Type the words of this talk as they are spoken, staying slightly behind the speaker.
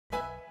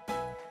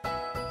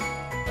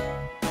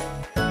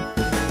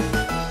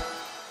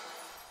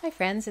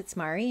friends, it's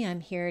Mari.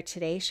 I'm here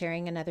today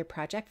sharing another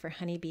project for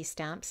Honeybee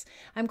Stamps.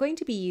 I'm going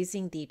to be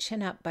using the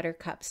Chin Up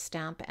Buttercup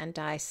stamp and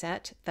die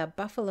set, the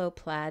Buffalo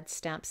Plaid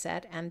stamp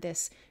set, and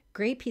this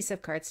great piece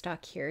of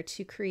cardstock here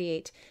to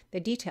create the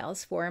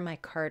details for my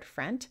card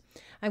front.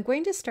 I'm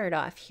going to start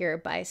off here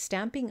by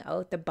stamping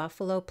out the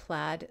Buffalo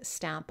Plaid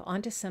stamp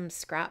onto some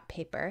scrap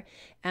paper,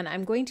 and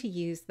I'm going to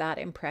use that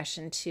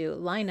impression to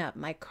line up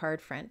my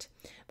card front.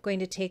 I'm going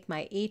to take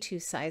my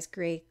A2 size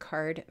gray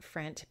card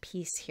front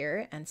piece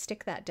here and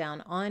stick that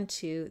down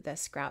onto the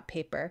scrap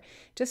paper,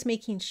 just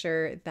making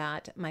sure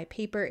that my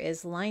paper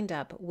is lined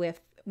up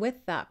with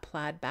that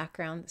plaid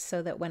background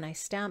so that when I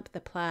stamp the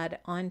plaid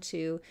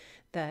onto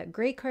the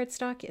gray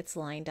cardstock, it's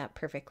lined up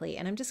perfectly.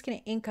 And I'm just going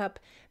to ink up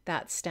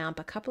that stamp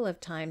a couple of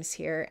times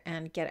here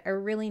and get a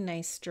really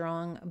nice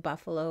strong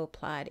buffalo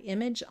plaid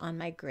image on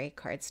my gray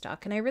cardstock.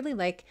 And I really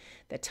like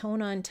the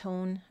tone on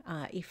tone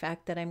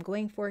effect that I'm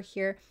going for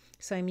here.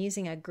 So I'm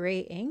using a gray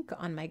ink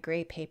on my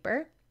gray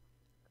paper,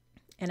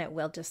 and it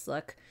will just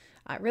look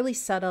really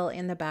subtle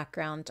in the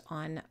background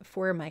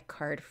for my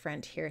card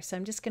front here. So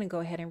I'm just going to go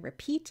ahead and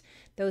repeat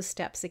those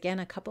steps again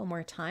a couple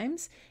more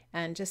times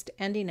and just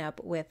ending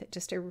up with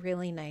just a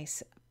really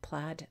nice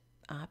plaid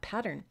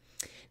pattern.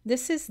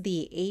 This is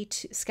the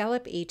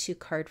scallop A2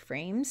 card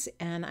frames,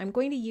 and I'm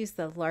going to use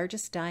the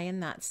largest die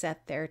in that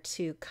set there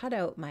to cut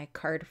out my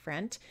card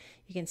front.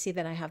 You can see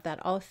that I have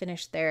that all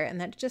finished there, and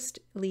that just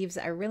leaves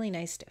a really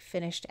nice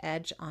finished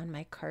edge on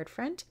my card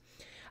front.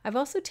 I've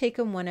also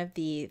taken one of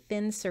the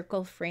thin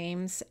circle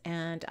frames,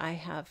 and I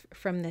have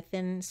from the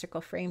thin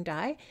circle frame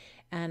die,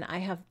 and I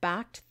have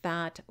backed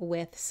that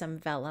with some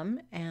vellum,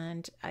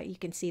 and you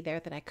can see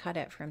there that I cut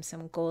it from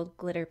some gold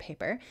glitter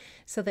paper,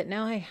 so that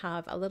now I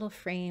have a little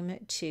frame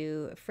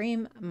to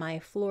frame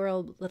my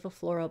little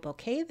floral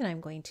bouquet that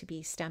I'm going to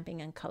be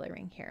stamping and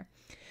coloring here.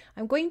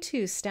 I'm going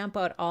to stamp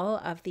out all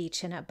of the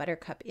Chin Up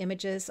Buttercup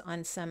images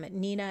on some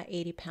Neenah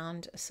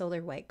 80-pound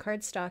solar white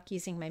cardstock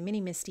using my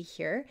mini Misty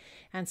here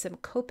and some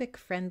Copic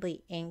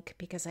friendly ink,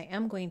 because I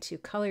am going to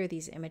color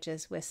these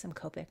images with some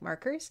Copic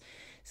markers.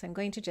 So I'm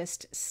going to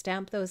just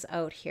stamp those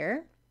out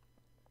here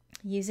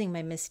using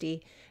my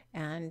Misty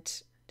and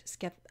just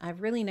get a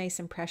really nice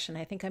impression.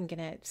 I think I'm going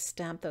to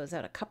stamp those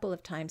out a couple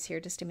of times here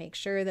just to make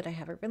sure that I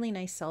have a really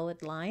nice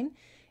solid line.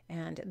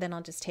 And then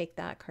I'll just take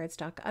that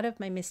cardstock out of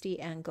my Misty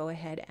and go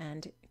ahead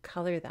and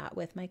color that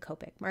with my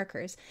Copic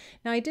markers.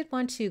 Now I did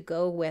want to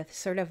go with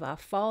sort of a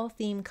fall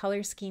theme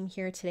color scheme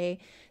here today.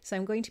 So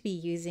I'm going to be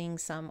using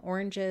some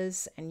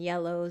oranges and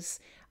yellows,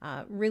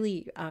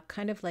 really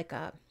kind of like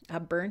a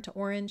burnt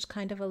orange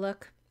kind of a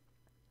look.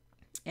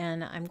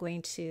 And I'm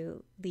going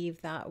to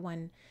leave that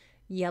one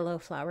yellow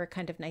flower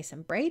kind of nice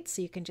and bright,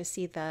 so you can just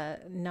see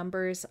the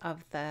numbers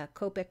of the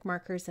Copic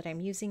markers that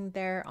I'm using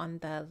there on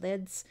the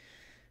lids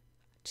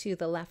to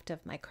the left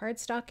of my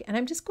cardstock. And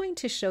I'm just going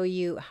to show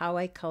you how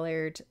I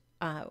colored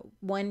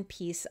one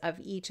piece of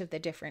each of the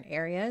different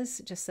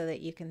areas, just so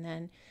that you can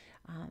then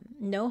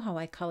know how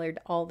I colored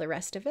all the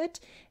rest of it.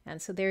 And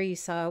so there you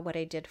saw what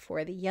I did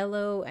for the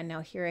yellow, and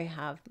now here I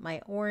have my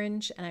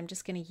orange, and I'm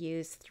just going to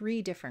use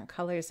 3 different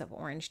colors of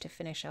orange to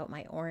finish out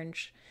my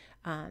orange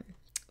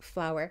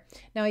flower.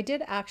 Now I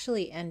did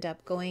actually end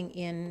up going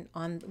in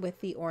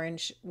with the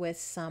orange with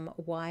some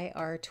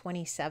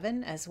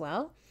YR27 as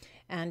well,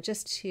 and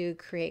just to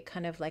create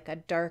kind of like a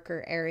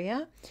darker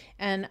area.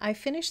 And I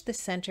finished the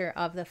center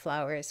of the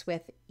flowers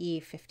with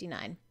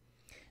E59.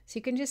 So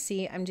you can just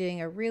see I'm doing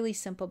a really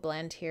simple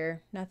blend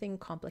here, nothing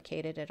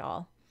complicated at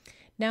all.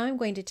 Now I'm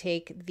going to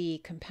take the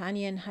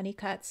companion honey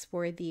cuts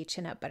for the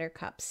Chin Up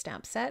Buttercup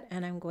stamp set,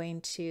 and I'm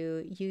going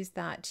to use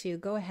that to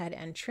go ahead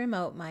and trim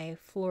out my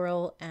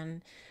floral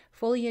and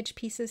foliage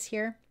pieces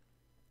here.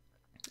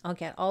 I'll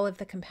get all of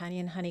the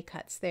companion honey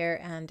cuts there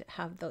and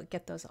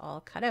get those all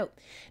cut out.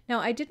 Now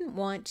I didn't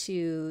want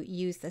to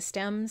use the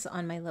stems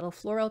on my little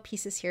floral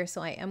pieces here,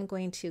 so I am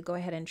going to go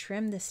ahead and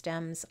trim the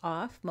stems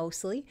off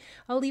mostly.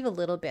 I'll leave a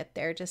little bit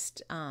there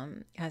just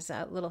as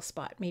a little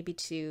spot maybe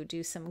to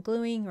do some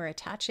gluing or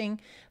attaching,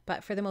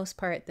 but for the most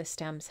part the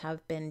stems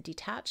have been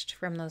detached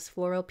from those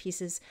floral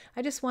pieces.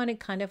 I just wanted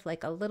kind of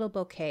like a little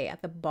bouquet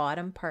at the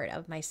bottom part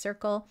of my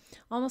circle,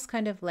 almost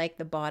kind of like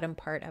the bottom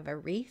part of a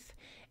wreath.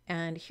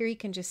 And here you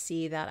can just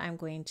see that I'm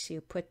going to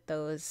put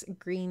those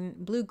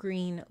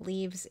blue-green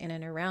leaves in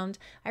and around.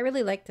 I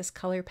really like this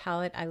color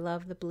palette. I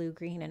love the blue,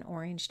 green, and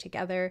orange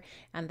together.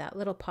 And that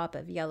little pop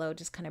of yellow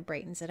just kind of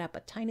brightens it up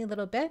a tiny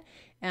little bit.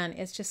 And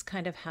it just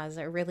kind of has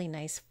a really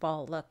nice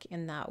fall look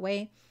in that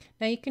way.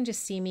 Now you can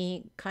just see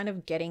me kind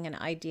of getting an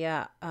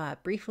idea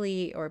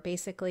briefly or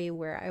basically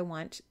where I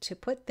want to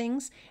put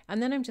things.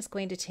 And then I'm just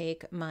going to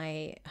take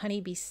my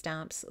Honeybee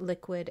Stamps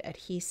liquid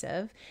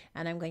adhesive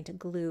and I'm going to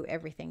glue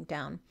everything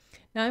down.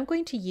 Now I'm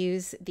going to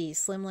use the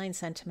Slimline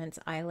Sentiments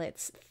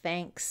Eyelets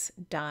Thanks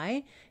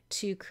die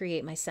to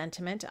create my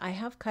sentiment. I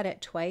have cut it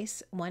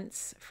twice,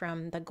 once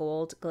from the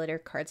gold glitter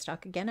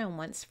cardstock again and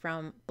once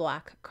from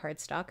black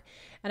cardstock.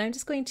 And I'm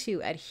just going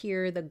to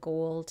adhere the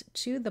gold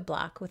to the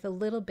black with a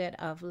little bit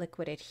of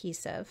liquid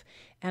adhesive.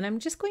 And I'm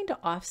just going to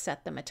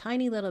offset them a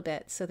tiny little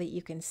bit so that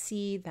you can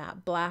see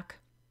that black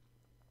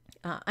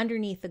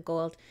underneath the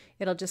gold.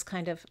 It'll just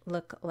kind of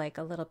look like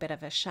a little bit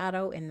of a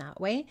shadow in that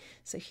way.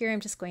 So here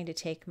I'm just going to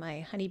take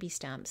my Honeybee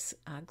Stamps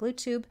glue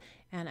tube,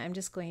 and I'm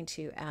just going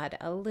to add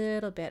a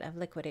little bit of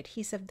liquid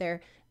adhesive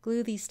there,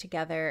 glue these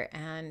together,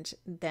 and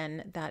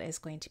then that is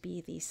going to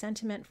be the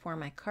sentiment for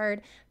my card.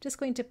 I'm just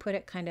going to put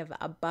it kind of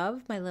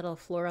above my little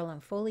floral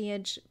and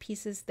foliage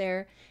pieces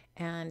there,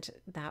 and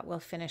that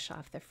will finish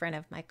off the front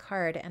of my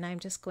card. And I'm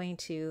just going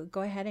to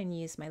go ahead and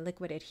use my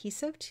liquid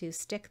adhesive to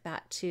stick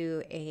that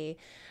to a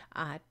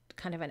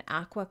kind of an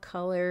aqua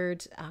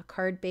colored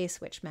card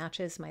base, which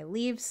matches my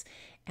leaves.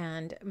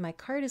 And my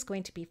card is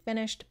going to be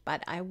finished,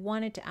 but I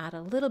wanted to add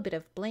a little bit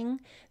of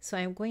bling. So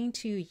I'm going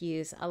to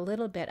use a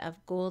little bit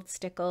of gold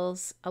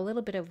stickles, a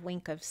little bit of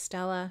Wink of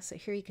Stella. So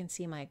here you can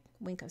see my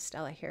Wink of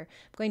Stella here.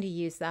 I'm going to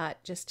use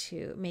that just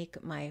to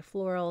make my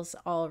florals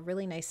all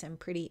really nice and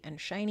pretty and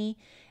shiny.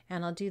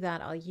 And I'll do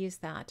that, I'll use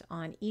that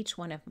on each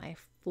one of my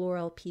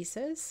floral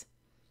pieces.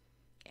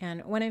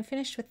 And when I'm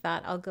finished with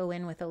that, I'll go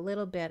in with a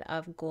little bit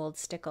of gold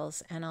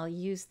stickles, and I'll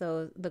use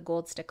the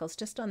gold stickles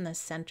just on the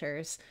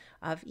centers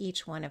of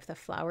each one of the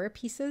flower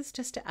pieces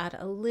just to add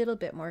a little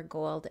bit more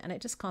gold, and it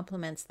just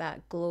complements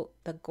that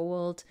the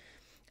gold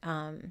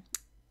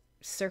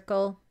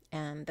circle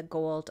and the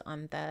gold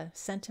on the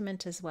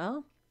sentiment as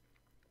well.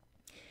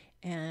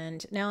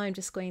 And now I'm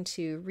just going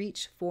to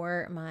reach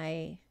for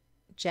my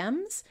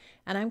gems,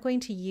 and I'm going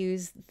to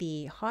use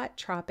the Hot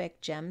Tropic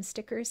gem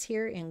stickers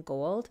here in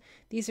gold.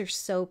 These are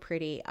so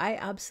pretty. I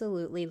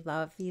absolutely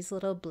love these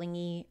little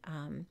blingy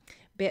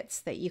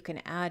bits that you can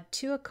add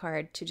to a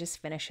card to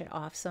just finish it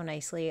off so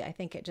nicely. I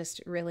think it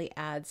just really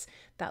adds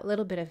that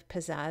little bit of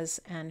pizzazz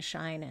and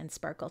shine and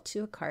sparkle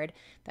to a card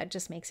that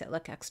just makes it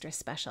look extra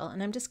special.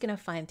 And I'm just going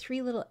to find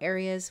 3 little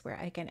areas where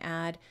I can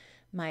add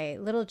my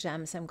little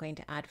gems. I'm going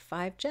to add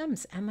 5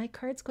 gems and my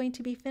card's going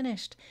to be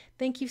finished.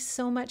 Thank you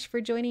so much for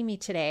joining me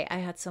today. I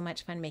had so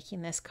much fun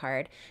making this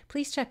card.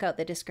 Please check out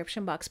the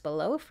description box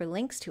below for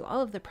links to all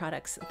of the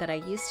products that I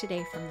used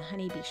today from the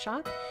Honeybee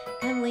shop,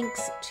 and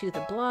links to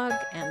the blog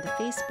and the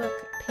Facebook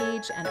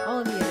page and all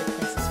of the other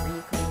places where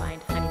you can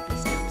find Honeybee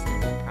Stamps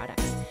and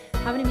products.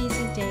 Have an amazing